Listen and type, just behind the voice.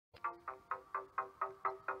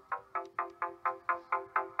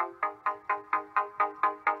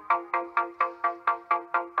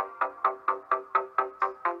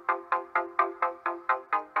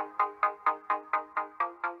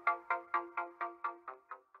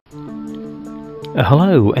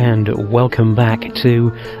Hello and welcome back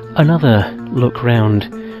to another look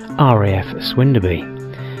round RAF Swinderby,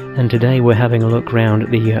 and today we're having a look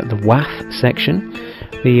round the WAAF section,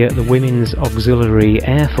 the Women's Auxiliary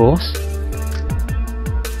Air Force.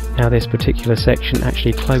 Now this particular section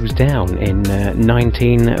actually closed down in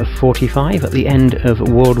 1945 at the end of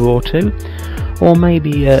World War II, or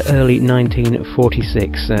maybe early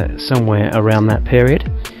 1946, somewhere around that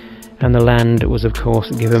period. And the land was of course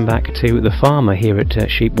given back to the farmer here at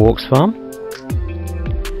Sheep Walks Farm.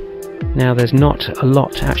 Now there's not a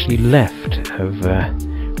lot actually left of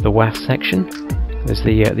the WAAF section. There's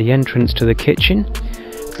the entrance to the kitchen,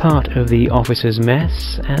 part of the officers'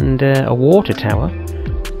 mess, and a water tower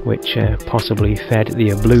which possibly fed the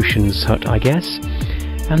ablutions hut, I guess.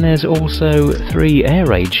 And there's also 3 air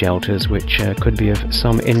raid shelters which could be of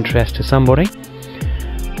some interest to somebody.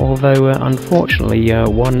 Although unfortunately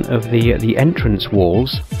one of the entrance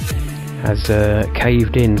walls has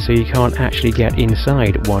caved in, so you can't actually get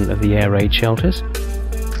inside one of the air raid shelters.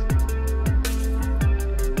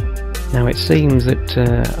 Now it seems that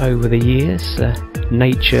over the years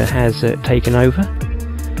nature has taken over,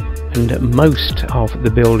 and most of the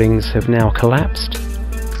buildings have now collapsed.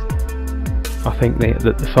 I think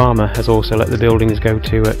that the farmer has also let the buildings go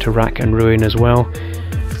to rack and ruin as well,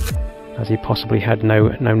 as he possibly had no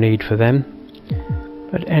need for them.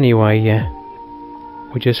 But anyway,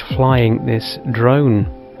 we're just flying this drone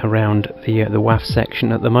around the WAAF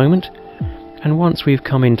section at the moment, and once we've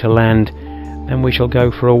come into land, then we shall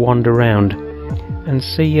go for a wander round and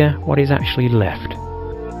see what is actually left.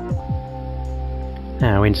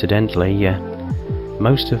 Now incidentally,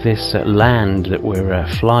 most of this land that we're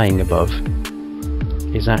flying above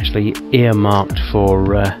is actually earmarked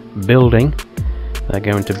for building. They're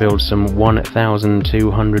going to build some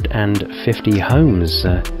 1,250 homes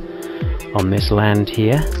on this land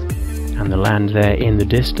here, and the land there in the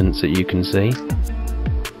distance that you can see.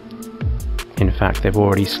 In fact, they've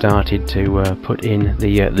already started to put in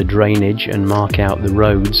the drainage and mark out the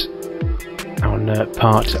roads on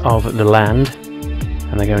part of the land,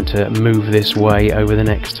 and they're going to move this way over the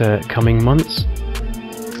next coming months.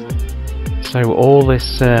 So all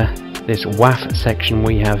this this WAAF section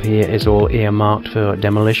we have here is all earmarked for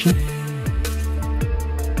demolition.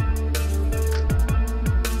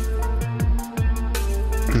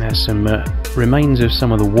 And there's some remains of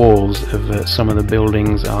some of the walls of some of the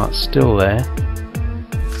buildings are still there.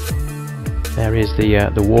 There is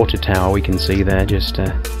the water tower we can see there just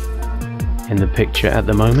in the picture at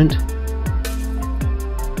the moment.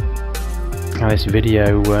 Now this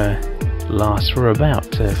video lasts for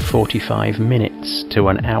about 45 minutes to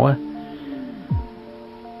an hour.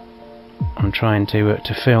 I'm trying to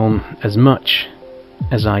film as much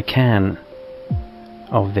as I can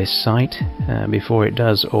of this site before it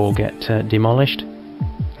does all get demolished.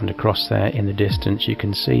 And across there in the distance you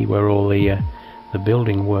can see where all the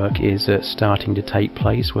building work is starting to take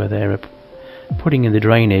place, where they're putting in the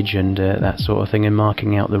drainage and that sort of thing, and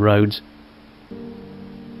marking out the roads.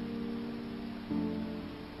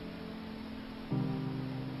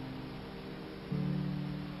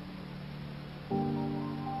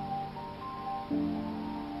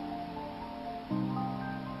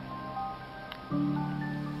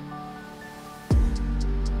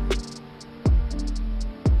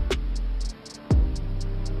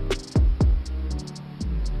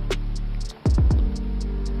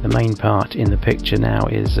 The main part in the picture now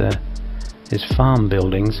is farm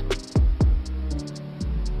buildings.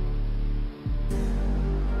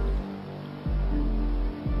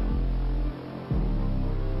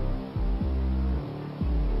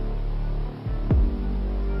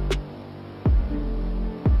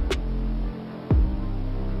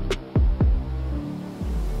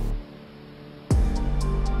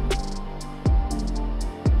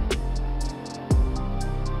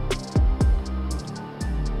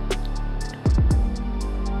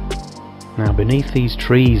 Now beneath these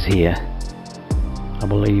trees here, I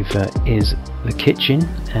believe is the kitchen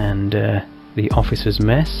and the officers'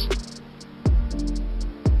 mess.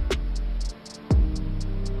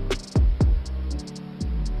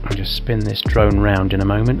 I'll just spin this drone round in a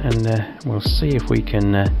moment, and we'll see if we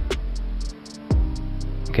can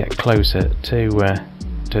get closer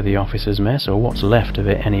to the officers' mess, or what's left of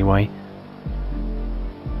it anyway.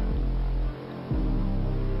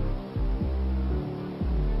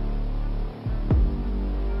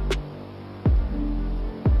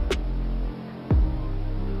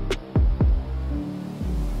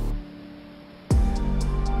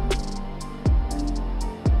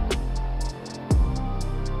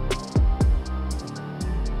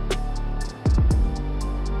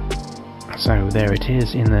 So there it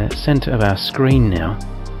is in the centre of our screen now.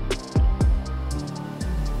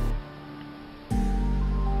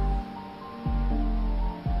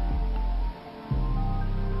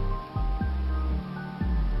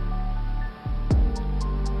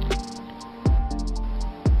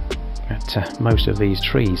 But most of these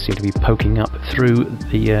trees seem to be poking up through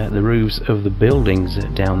the roofs of the buildings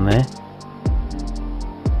down there.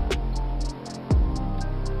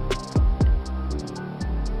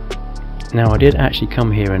 Now I did actually come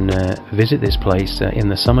here and visit this place in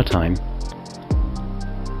the summertime,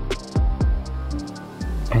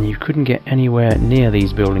 and you couldn't get anywhere near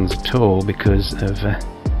these buildings at all because of the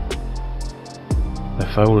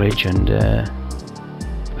foliage and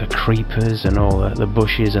the creepers and all the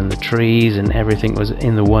bushes and the trees, and everything was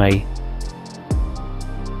in the way.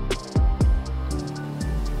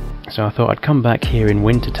 So I thought I'd come back here in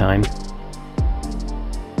winter time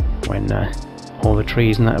when all the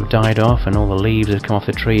trees and that have died off and all the leaves have come off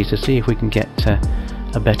the trees, to see if we can get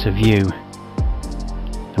a better view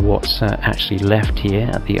of what's actually left here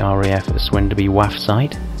at the RAF Swinderby W.A.A.F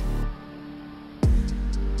site.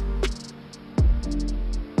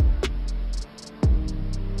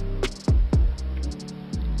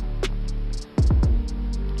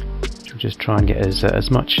 I'll just try and get as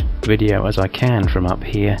much video as I can from up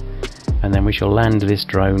here, and then we shall land this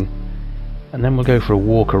drone and then we'll go for a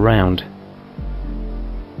walk around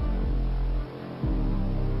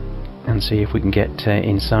and see if we can get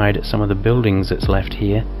inside some of the buildings that's left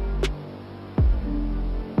here.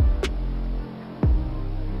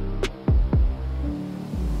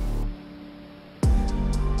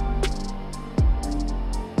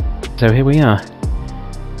 So here we are.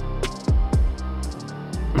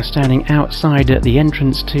 I'm standing outside at the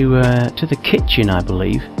entrance to the kitchen, I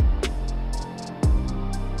believe,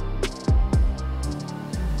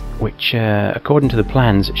 which according to the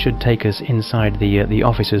plans should take us inside the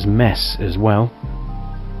officers' mess as well.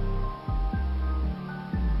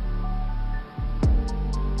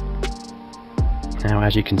 Now,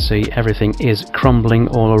 as you can see, everything is crumbling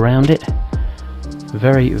all around it.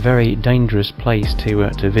 Very, very dangerous place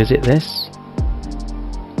to visit this.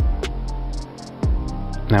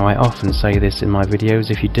 Now, I often say this in my videos: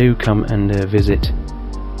 if you do come and visit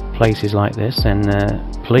places like this, then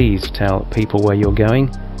please tell people where you're going.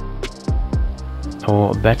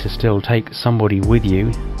 Or better still, take somebody with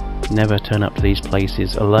you. Never turn up to these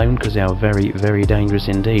places alone, because they are very, very dangerous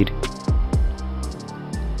indeed.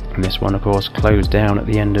 And this one, of course, closed down at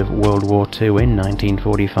the end of World War II in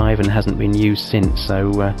 1945 and hasn't been used since,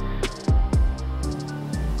 so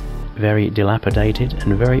very dilapidated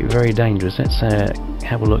and very, very dangerous. Let's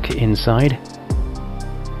have a look inside.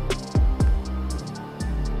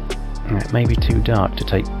 It may be too dark to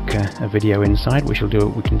take a video inside. We shall do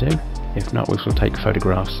what we can do. If not, we shall take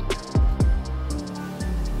photographs.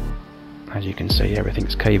 As you can see,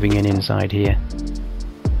 everything's caving in inside here.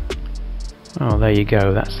 Oh, there you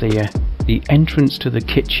go. That's the entrance to the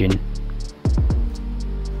kitchen.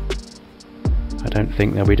 I don't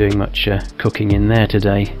think they'll be doing much cooking in there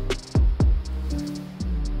today.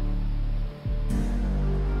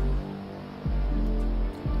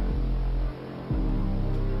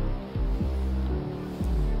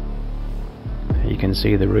 You can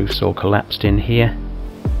see the roof's all collapsed in here.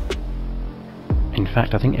 In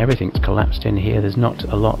fact, I think everything's collapsed in here. There's not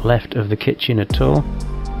a lot left of the kitchen at all.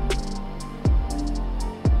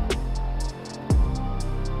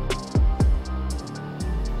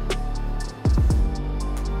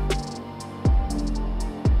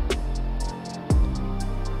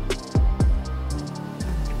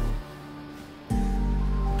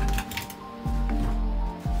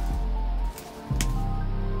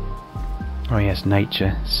 Oh yes,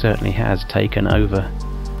 nature certainly has taken over.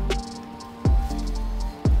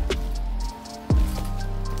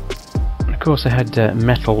 And of course, they had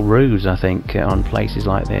metal roofs, I think, on places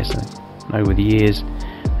like this. And over the years,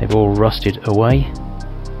 they've all rusted away.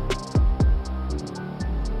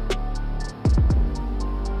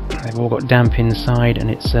 They've all got damp inside,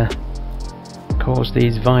 and it's caused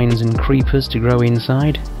these vines and creepers to grow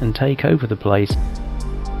inside and take over the place.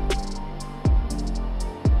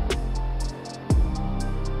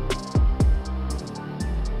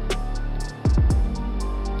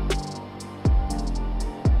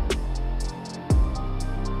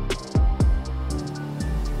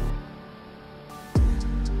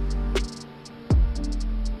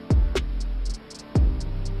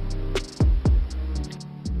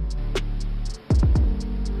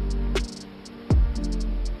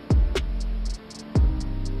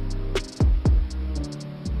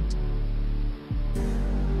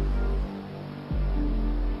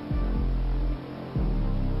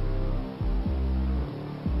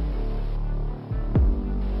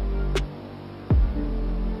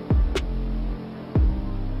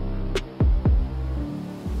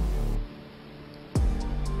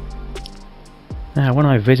 Now, when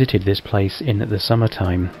I visited this place in the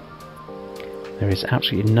summertime, there is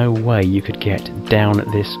absolutely no way you could get down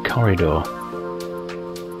this corridor.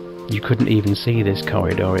 You couldn't even see this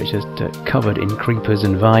corridor, it's just covered in creepers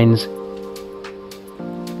and vines.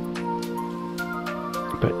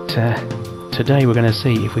 But today we're going to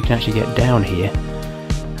see if we can actually get down here.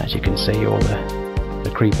 As you can see, all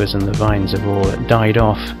the creepers and the vines have all died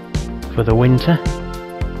off for the winter.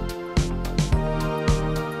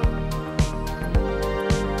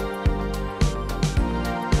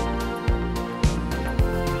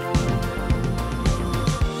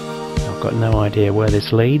 I've got no idea where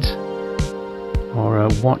this leads or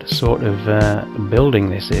what sort of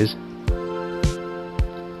building this is.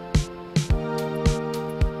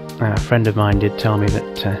 A friend of mine did tell me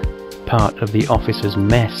that part of the officers'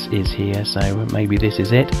 mess is here, so maybe this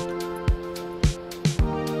is it.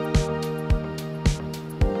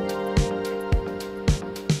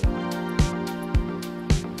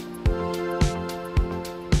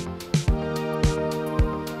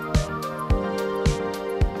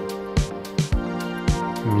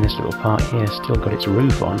 And this little part here still got its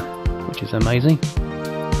roof on, which is amazing.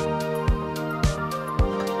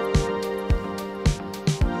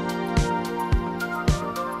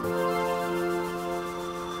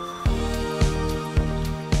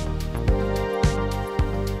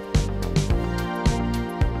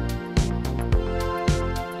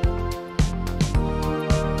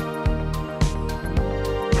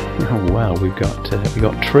 Oh wow, we've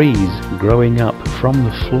got trees growing up from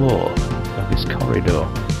the floor of this corridor.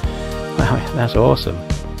 Wow, that's awesome.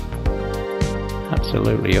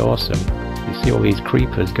 Absolutely awesome. You see all these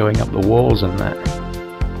creepers going up the walls and that.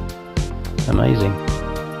 Amazing.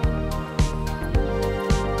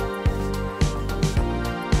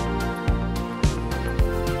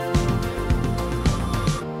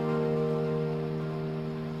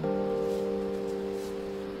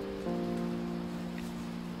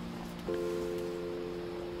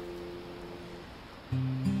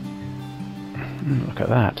 Look at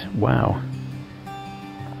that, wow.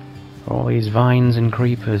 All these vines and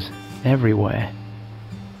creepers everywhere.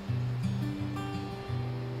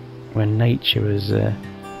 When nature has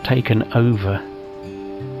taken over.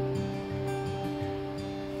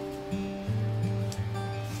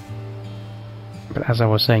 But as I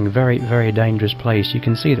was saying, very, very dangerous place. You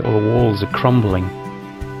can see that all the walls are crumbling.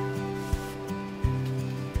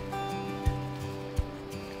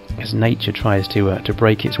 As nature tries to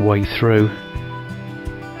break its way through.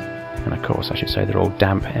 And of course I should say they're all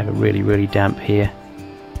damp, really, really damp here.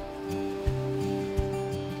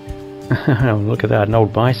 Oh, look at that, an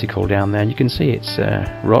old bicycle down there, and you can see it's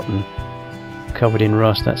rotten, covered in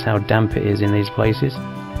rust. That's how damp it is in these places.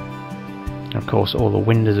 And of course all the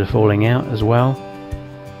windows are falling out as well.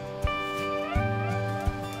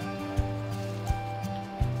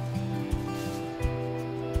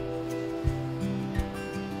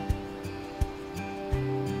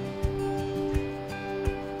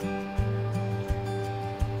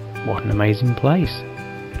 What an amazing place.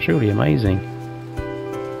 Truly amazing.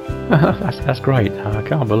 That's great. I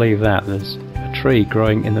can't believe that. There's a tree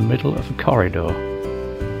growing in the middle of a corridor.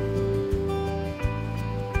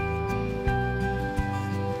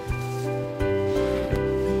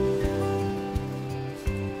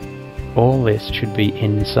 All this should be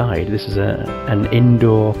inside. This is an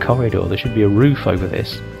indoor corridor. There should be a roof over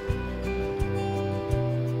this.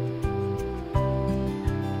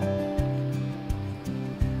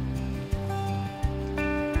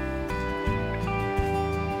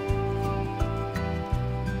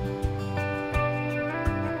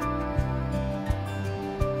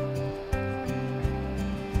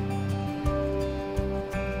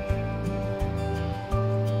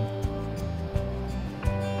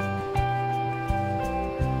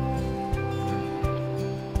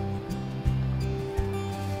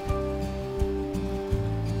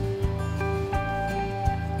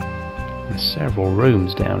 There's several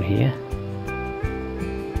rooms down here.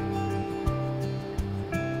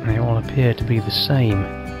 They all appear to be the same.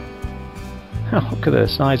 Oh, look at the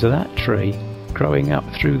size of that tree growing up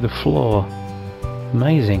through the floor.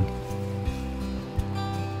 Amazing.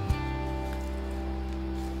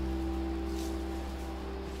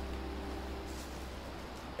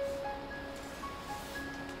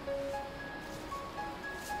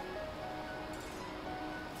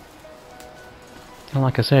 And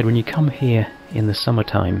like I said, when you come here in the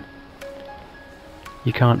summertime,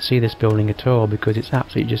 you can't see this building at all because it's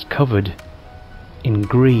absolutely just covered in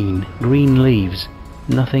green leaves,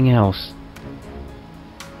 nothing else.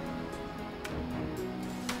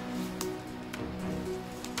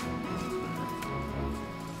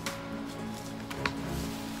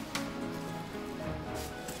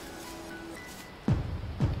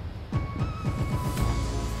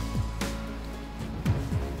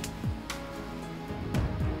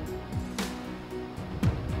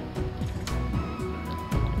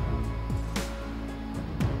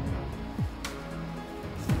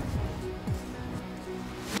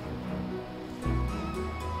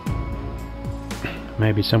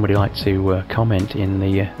 Maybe somebody like to comment in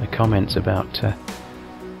the comments about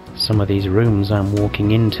some of these rooms I'm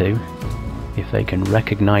walking into, if they can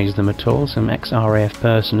recognise them at all. Some ex-RAF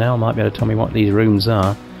personnel might be able to tell me what these rooms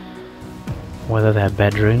are, whether they're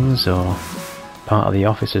bedrooms or part of the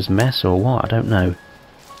officers' mess or what, I don't know.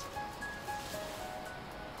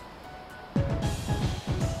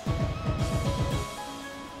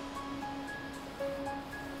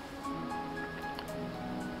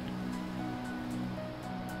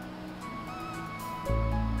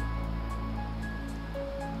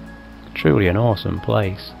 Truly an awesome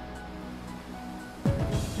place.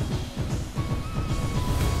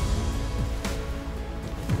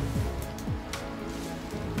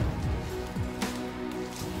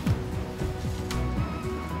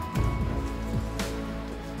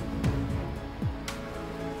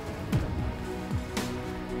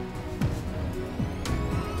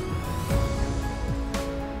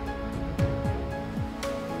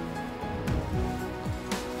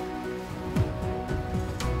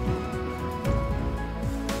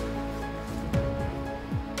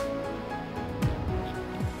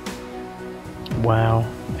 Wow,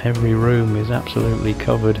 every room is absolutely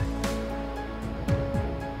covered.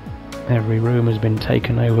 Every room has been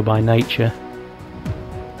taken over by nature.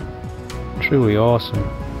 Truly awesome.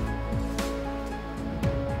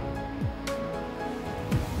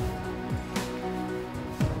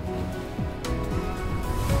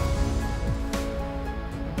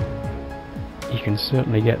 You can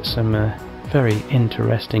certainly get some very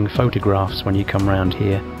interesting photographs when you come round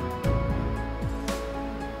here.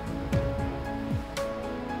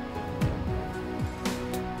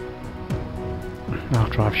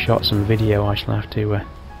 After I've shot some video, I shall have to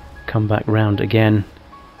come back round again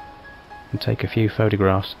and take a few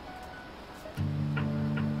photographs,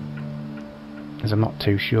 as I'm not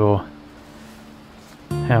too sure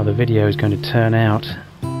how the video is going to turn out.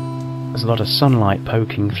 There's a lot of sunlight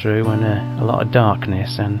poking through and a lot of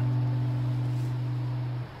darkness, and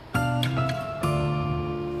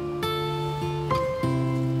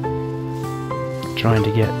trying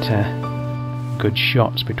to get good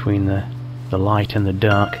shots between the light and the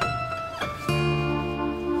dark.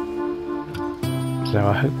 So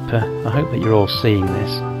I hope that you're all seeing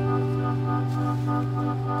this.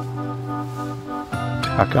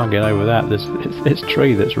 I can't get over that. There's this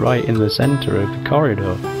tree that's right in the centre of the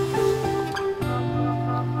corridor.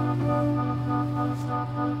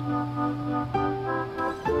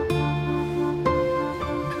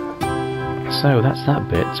 So that's that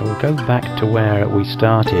bit. So we'll go back to where we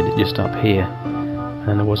started, just up here.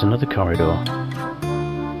 And there was another corridor.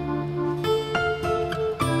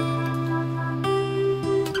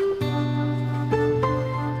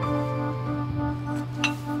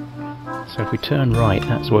 So if we turn right,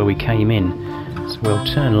 that's where we came in. So we'll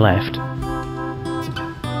turn left.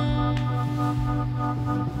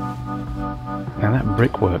 Now that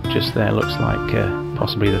brickwork just there looks like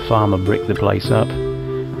possibly the farmer bricked the place up,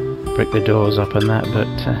 bricked the doors up and that, but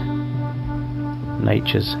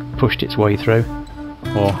nature's pushed its way through.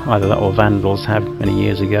 Or either that or vandals have many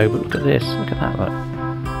years ago, but look at this, look at that, look.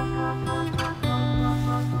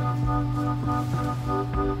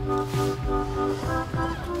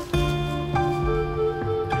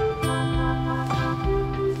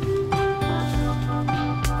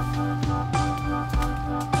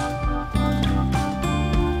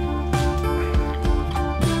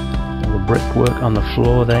 All the brickwork on the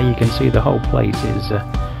floor there, you can see the whole place is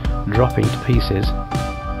dropping to pieces.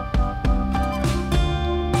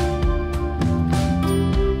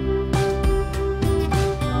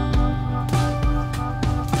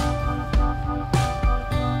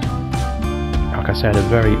 Like I said, a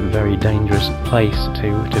very, very dangerous place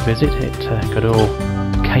to visit. It could all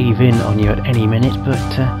cave in on you at any minute,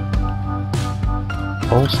 but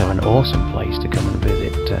also an awesome place to come and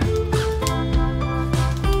visit.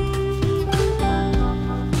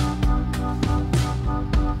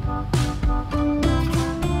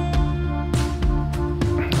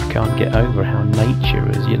 I can't get over how nature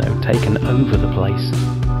has, you know, taken over the place.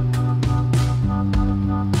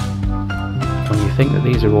 When you think that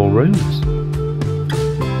these are all rooms.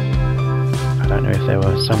 I don't know if they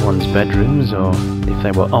were someone's bedrooms or if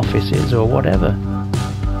they were offices or whatever.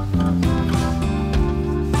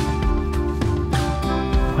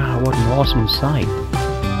 Wow, what an awesome sight.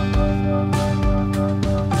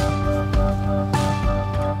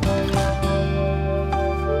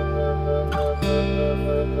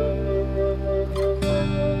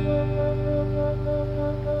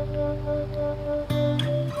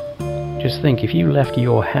 Just think, if you left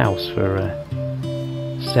your house for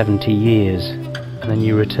 70 years and then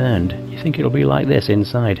you returned, you think it'll be like this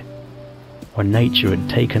inside? when nature had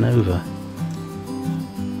taken over.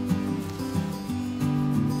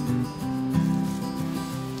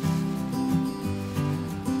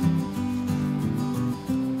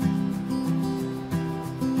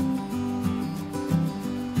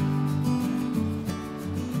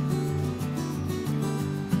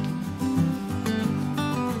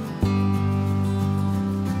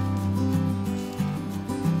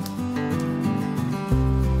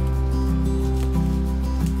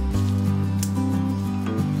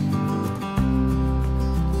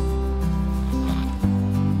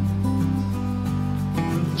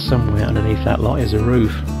 Somewhere underneath that lot is a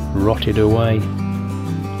roof, rotted away.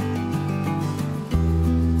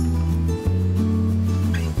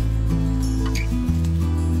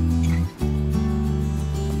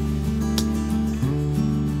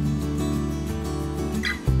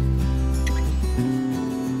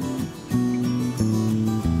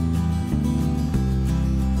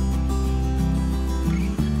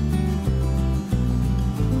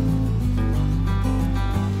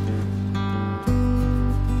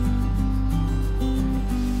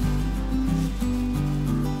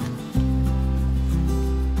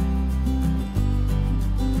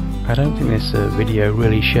 I don't think this video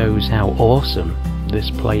really shows how awesome this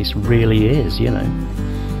place really is, you know.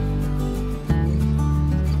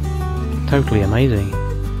 Totally amazing.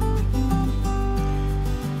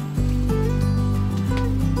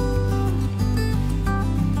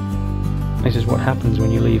 This is what happens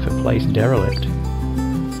when you leave a place derelict.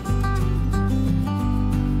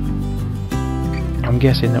 I'm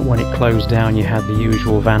guessing that when it closed down you had the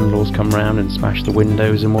usual vandals come round and smash the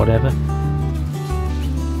windows and whatever.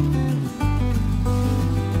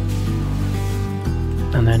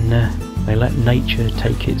 And then they let nature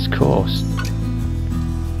take its course.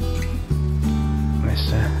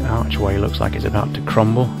 This archway looks like it's about to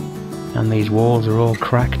crumble, and these walls are all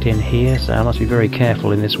cracked in here, so I must be very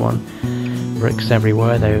careful in this one. Bricks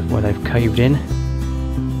everywhere where they've caved in.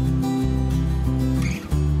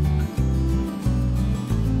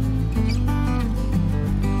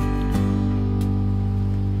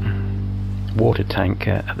 Water tank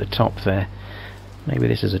at the top there. Maybe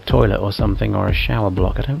this is a toilet or something, or a shower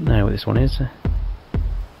block. I don't know what this one is.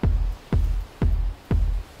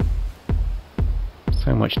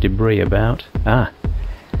 So much debris about. Ah!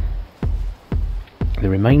 The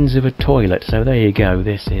remains of a toilet. So there you go.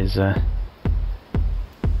 This is...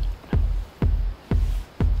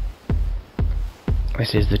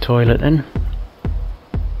 this is the toilet then.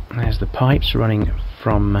 There's the pipes running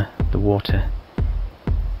from the water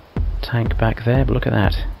tank back there, but look at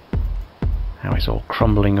that. How it's all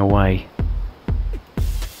crumbling away.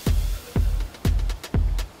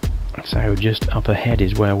 So just up ahead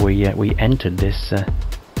is where we entered this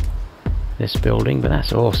this building, but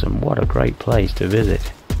that's awesome. What a great place to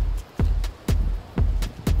visit.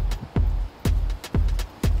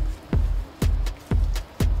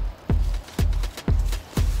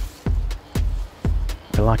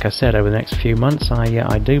 But like I said, over the next few months,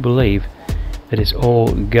 I do believe that it's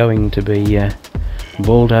all going to be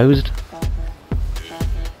bulldozed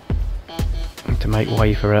to make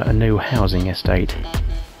way for a new housing estate.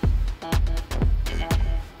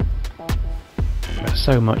 There's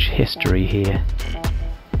so much history here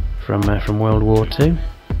from World War II.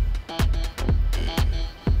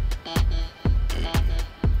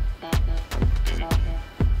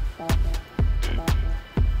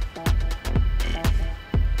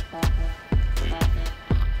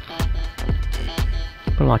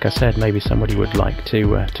 But like I said, maybe somebody would like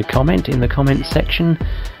to comment in the comment section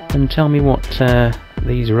and tell me what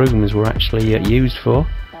these rooms were actually used for.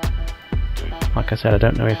 Like I said, I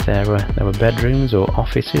don't know if there were bedrooms or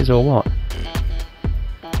offices or what.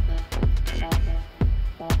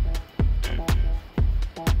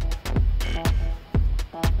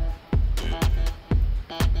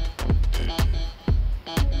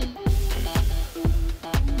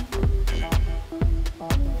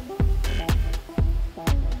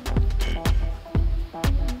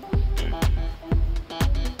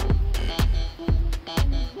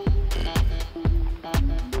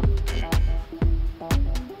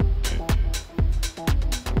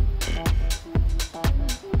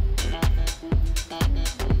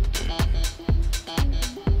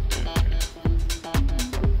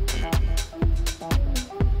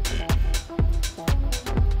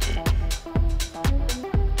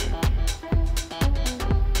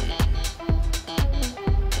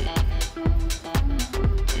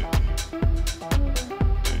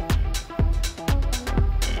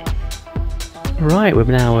 Right, we're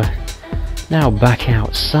now back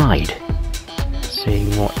outside,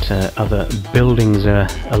 seeing what other buildings are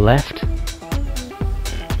left.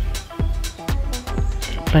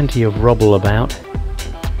 plenty of rubble about.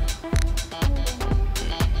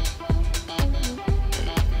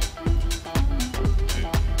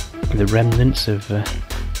 The remnants of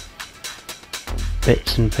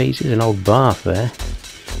bits and pieces, an old bath there.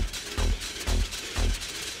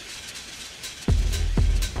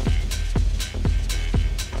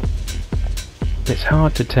 It's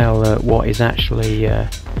hard to tell what is actually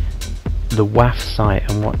the WAAF site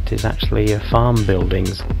and what is actually farm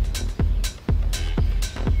buildings.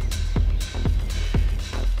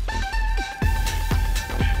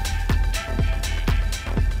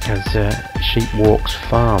 As Sheep Walks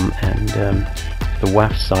Farm and the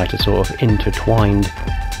WAAF site are sort of intertwined.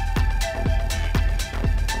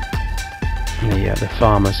 The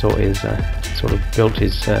farmer sort of built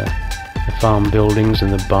his the farm buildings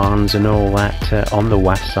and the barns and all that on the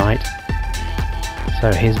WAAF site.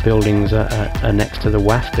 So his buildings are next to the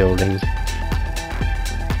WAAF buildings.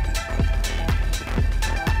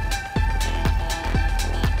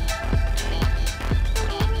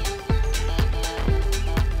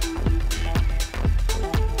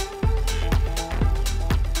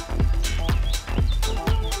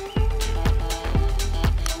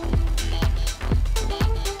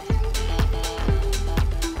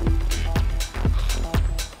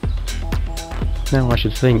 Now I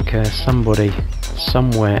should think somebody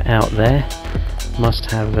somewhere out there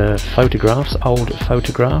must have photographs, old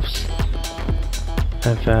photographs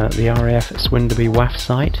of the RAF Swinderby W.A.A.F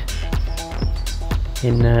site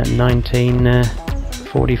in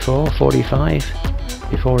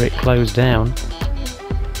 1944-45, before it closed down.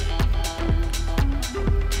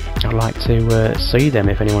 I'd like to see them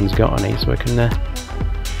if anyone's got any, so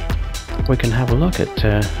we can have a look at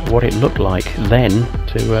what it looked like then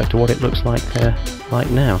to what it looks like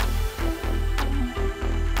now.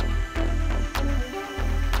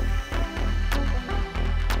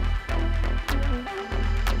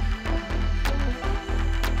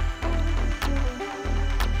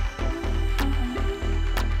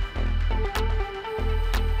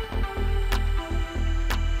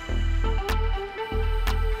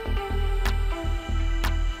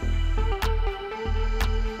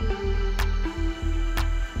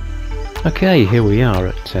 Okay, here we are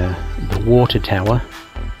at the water tower.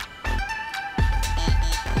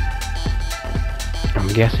 I'm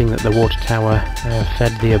guessing that the water tower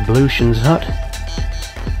fed the ablutions hut,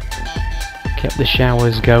 kept the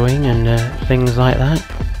showers going and things like that.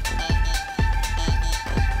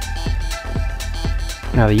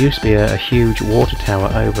 Now there used to be a huge water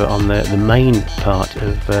tower over on the main part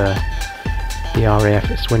of the RAF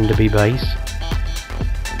Swinderby base.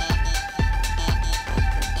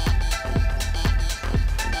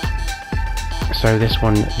 So this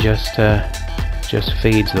one just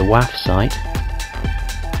feeds the WAAF site.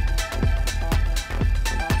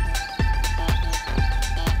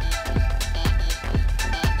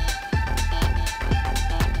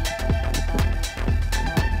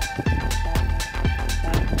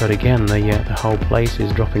 But again, the whole place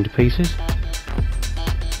is dropping to pieces.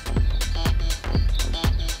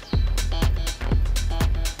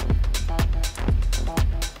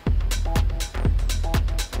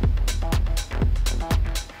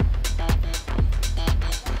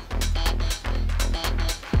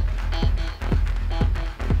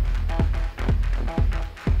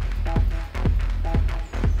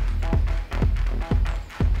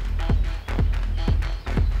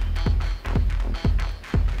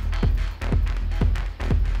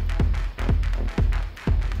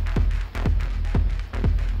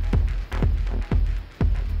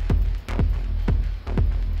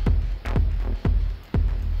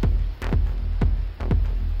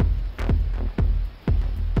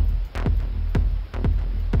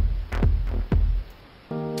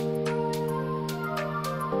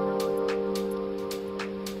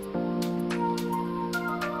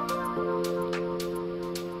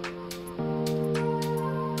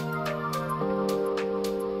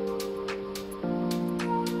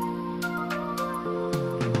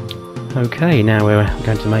 Okay, now we're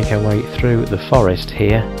going to make our way through the forest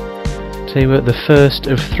here to the first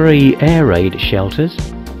of 3 air raid shelters.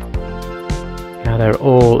 Now they're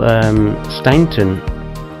all Stainton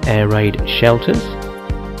air raid shelters.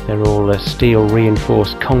 They're all steel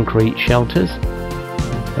reinforced concrete shelters.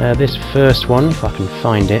 This first one, if I can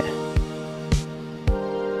find it,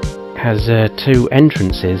 has 2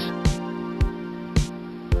 entrances.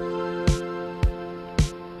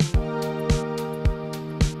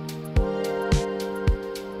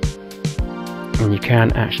 And you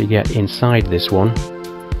can actually get inside this one.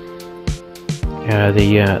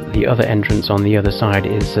 The other entrance on the other side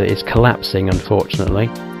is collapsing, unfortunately.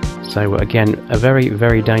 So again, a very,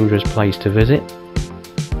 very dangerous place to visit.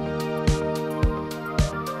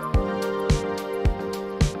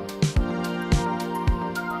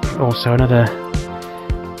 Also another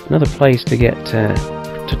place to get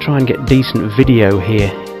to try and get decent video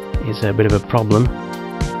here is a bit of a problem.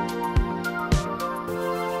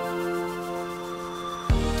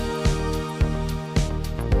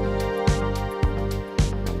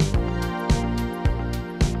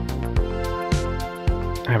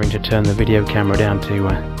 Having to turn the video camera down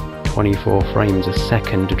to 24 frames a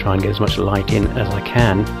second to try and get as much light in as I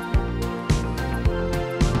can,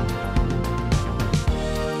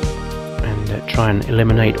 and try and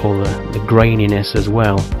eliminate all the graininess as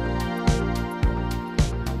well.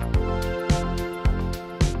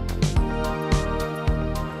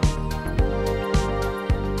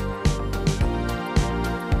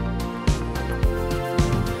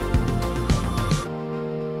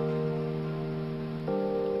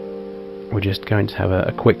 We're just going to have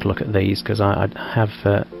a quick look at these, because I have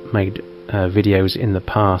made videos in the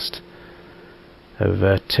past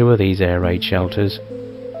of 2 of these air raid shelters,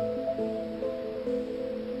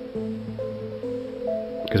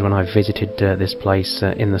 because when I visited this place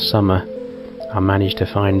in the summer, I managed to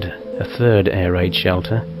find a 3rd air raid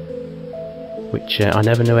shelter which I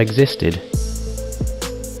never knew existed.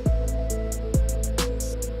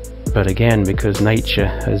 But again, because nature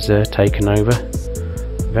has taken over,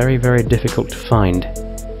 very, very difficult to find.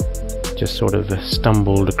 Just sort of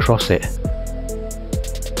stumbled across it.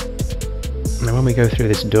 Now when we go through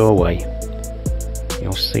this doorway,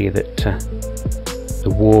 you'll see that the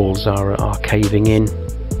walls are caving in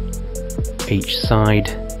each side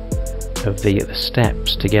of the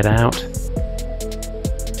steps to get out.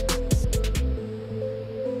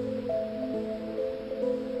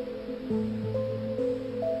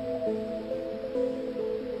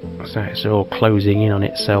 So it's all closing in on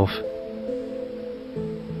itself.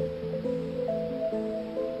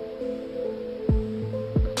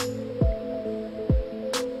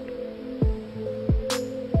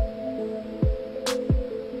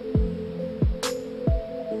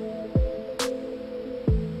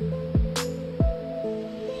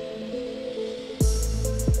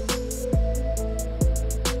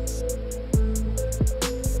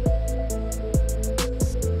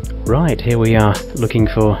 Right, here we are looking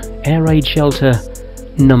for air raid shelter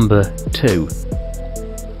number 2.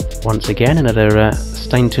 Once again, another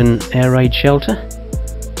Stainton air raid shelter,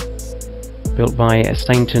 built by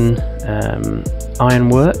Stainton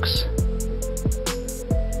Ironworks.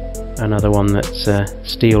 Another one that's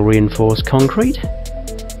steel reinforced concrete.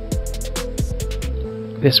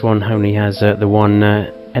 This one only has the one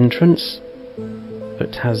entrance,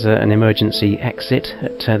 but has an emergency exit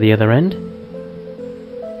at the other end.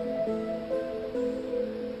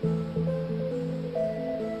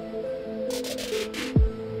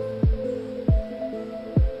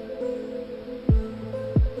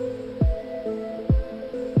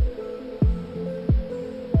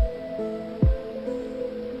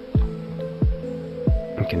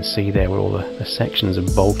 You can see there where all the sections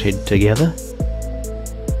are bolted together.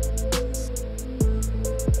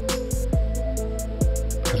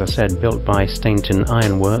 As I said, built by Stainton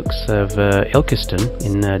Ironworks of Ilkeston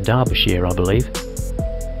in Derbyshire, I believe.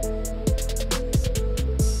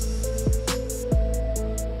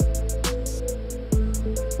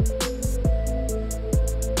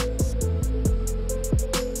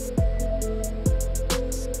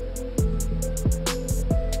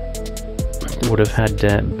 Would have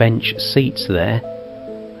had bench seats there,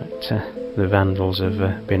 but the vandals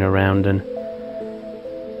have been around and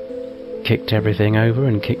kicked everything over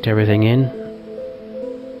and kicked everything in.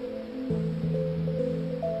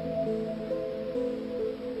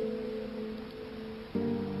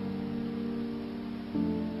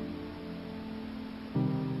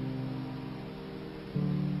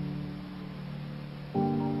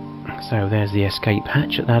 So there's the escape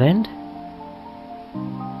hatch at that end.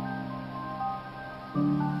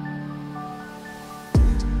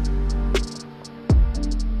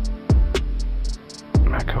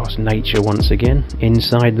 Nature once again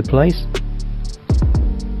inside the place.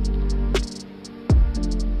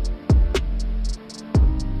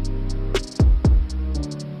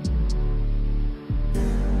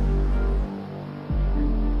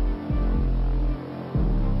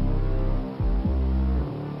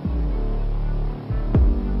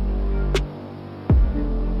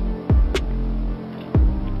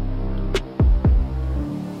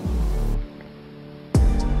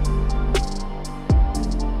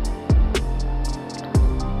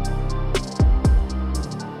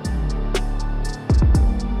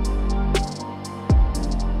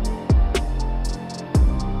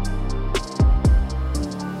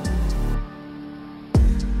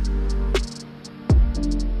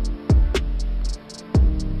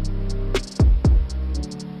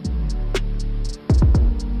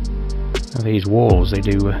 these walls. They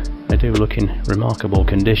do look in remarkable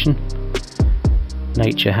condition.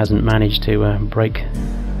 Nature hasn't managed to break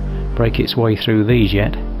its way through these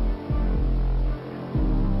yet.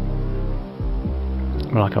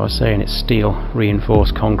 Like I was saying, it's steel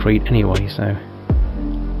reinforced concrete anyway, so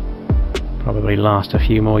probably last a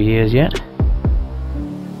few more years yet.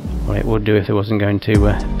 Well, it would do if there wasn't going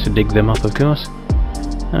to dig them up, of course.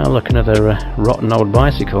 Oh look, another rotten old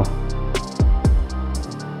bicycle.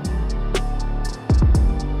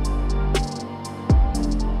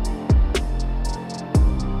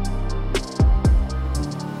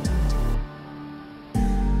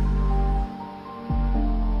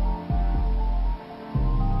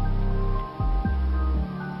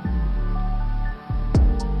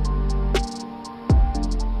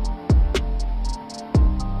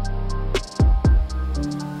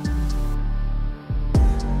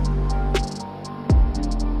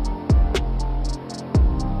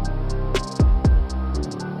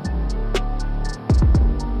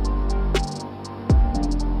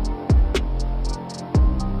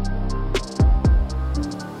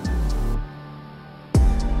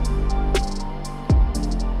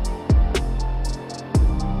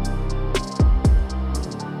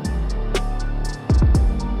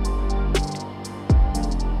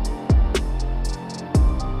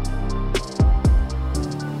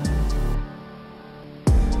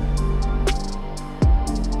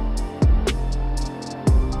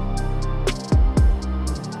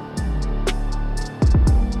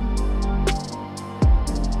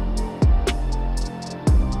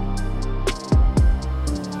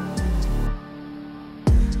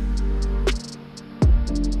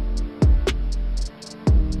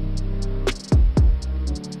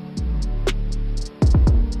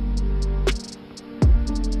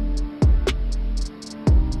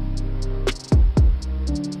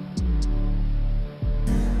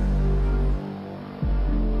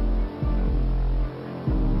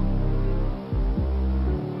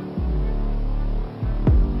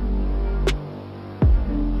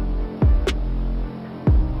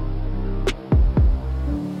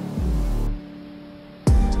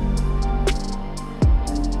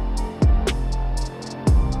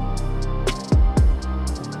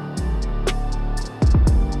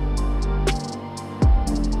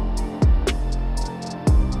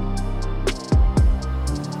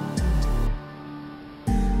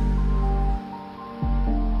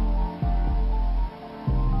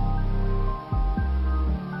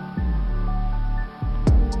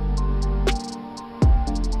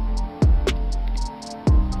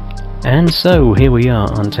 And so here we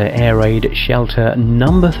are onto air raid shelter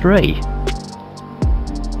number 3.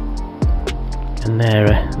 And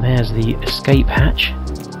there's the escape hatch,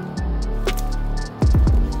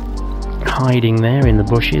 hiding there in the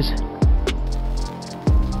bushes.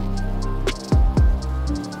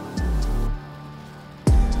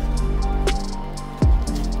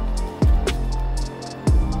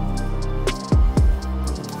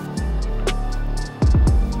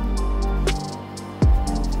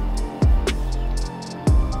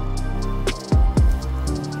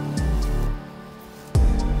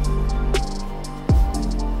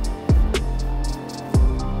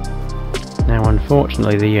 Now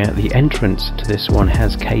unfortunately the entrance to this one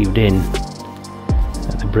has caved in,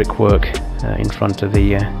 the brickwork in front of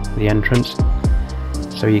the entrance,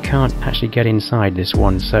 so you can't actually get inside this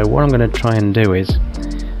one. So what I'm going to try and do is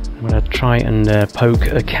I'm going to try and poke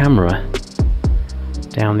a camera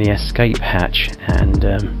down the escape hatch and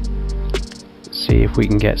see if we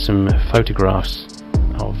can get some photographs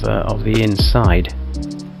of the inside.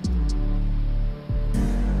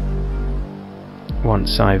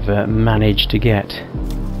 Once I've managed to get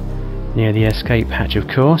near the escape hatch, of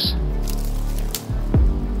course.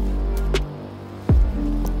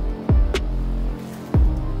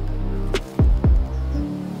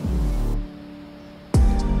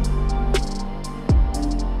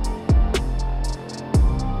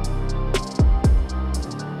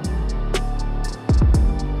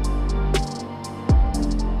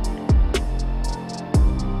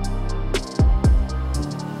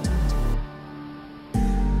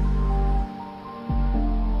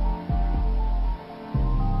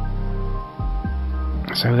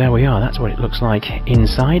 So there we are, that's what it looks like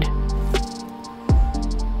inside.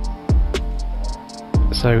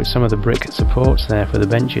 So some of the brick supports there for the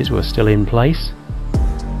benches were still in place.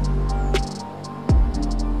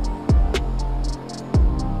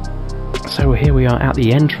 So here we are at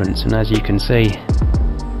the entrance, and as you can see,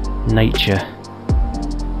 nature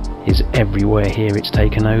is everywhere here. It's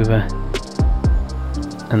taken over,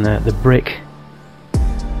 and the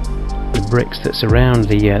bricks that surround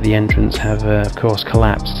the entrance have of course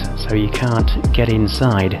collapsed, so you can't get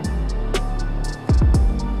inside.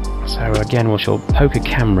 So again, we shall poke a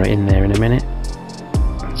camera in there in a minute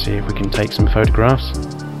and see if we can take some photographs.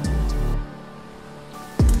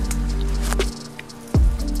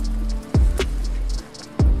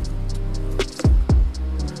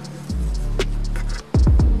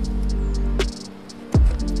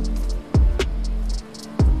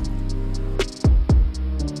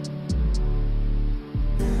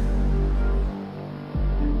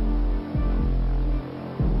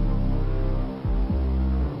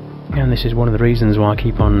 And this is one of the reasons why I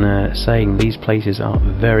keep on saying these places are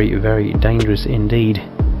very, very dangerous indeed.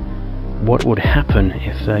 What would happen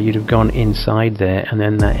if you'd have gone inside there and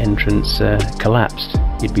then that entrance collapsed?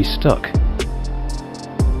 You'd be stuck.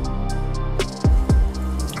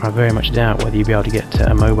 I very much doubt whether you'd be able to get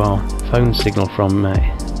a mobile phone signal from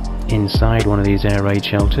inside one of these air raid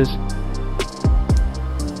shelters.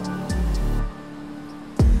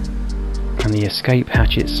 And the escape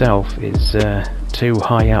hatch itself is too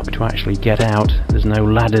high up to actually get out. There's no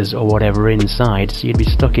ladders or whatever inside, so you'd be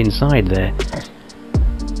stuck inside there.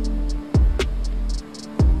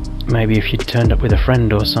 Maybe if you'd turned up with a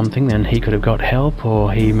friend or something, then he could have got help,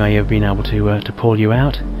 or he may have been able to pull you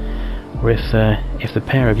out. Or if the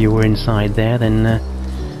pair of you were inside there, then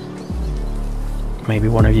maybe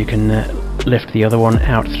one of you can lift the other one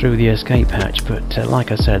out through the escape hatch. But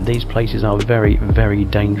like I said, these places are very, very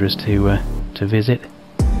dangerous to visit.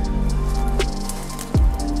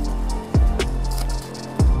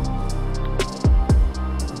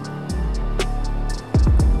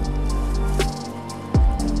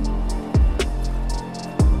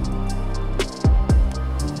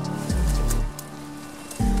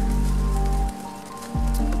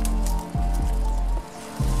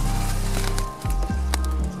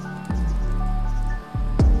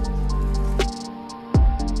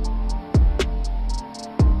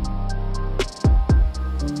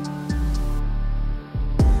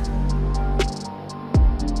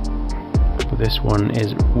 This one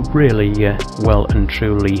is really well and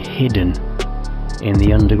truly hidden in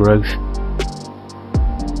the undergrowth.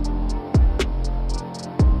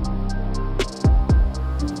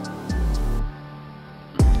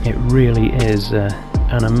 It really is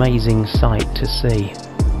an amazing sight to see.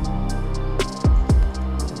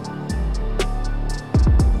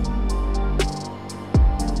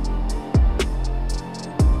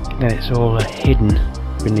 And it's all hidden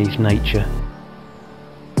beneath nature.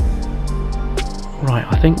 Right,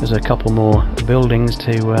 I think there's a couple more buildings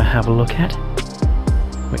to have a look at,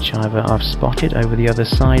 which I've spotted over the other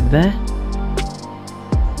side there.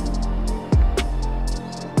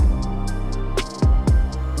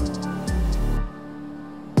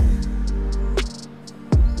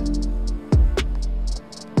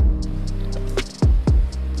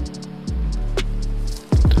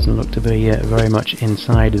 Doesn't look to be very much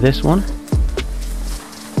inside this one.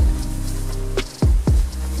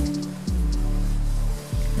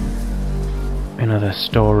 Another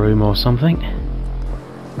storeroom or something.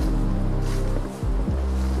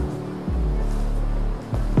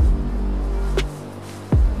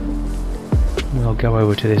 We'll go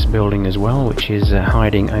over to this building as well, which is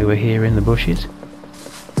hiding over here in the bushes.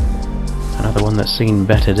 Another one that's seen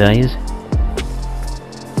better days.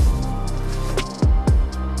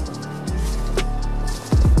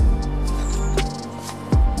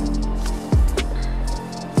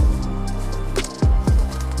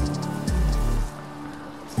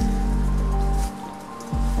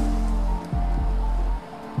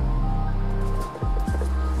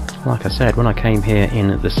 Like I said, when I came here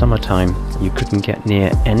in the summertime, you couldn't get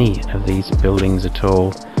near any of these buildings at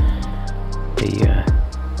all.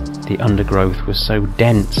 The undergrowth was so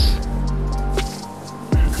dense,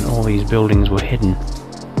 and all these buildings were hidden.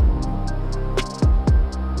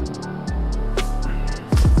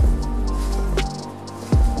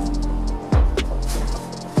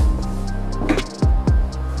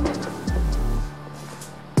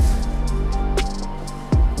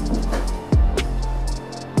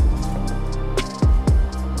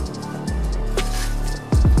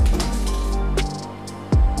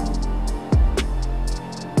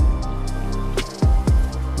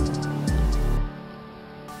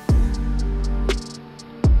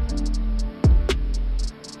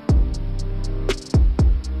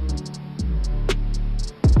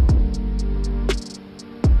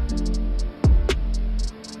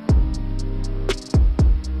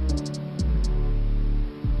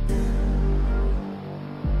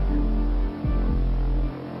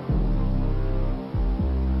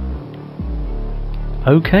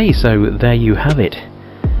 Okay, so there you have it.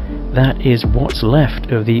 that is what's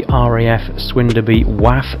left of the RAF Swinderby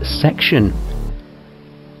W.A.A.F section.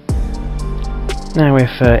 Now,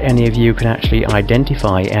 if any of you can actually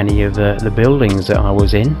identify any of the buildings that I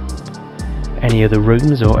was in, any of the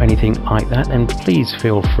rooms or anything like that, then please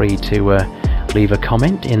feel free to leave a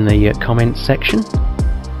comment in the comments section.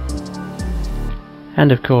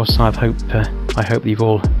 And of course, I hope you've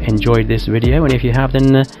all enjoyed this video, and if you have,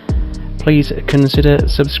 then please consider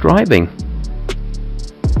subscribing.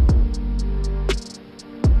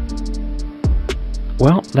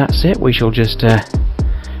 Well, that's it. We shall just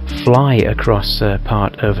fly across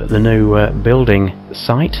part of the new building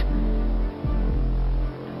site.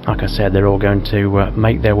 Like I said, they're all going to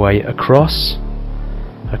make their way across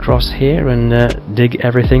here and dig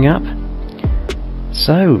everything up.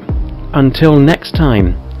 So, until next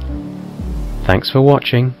time, thanks for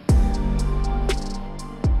watching.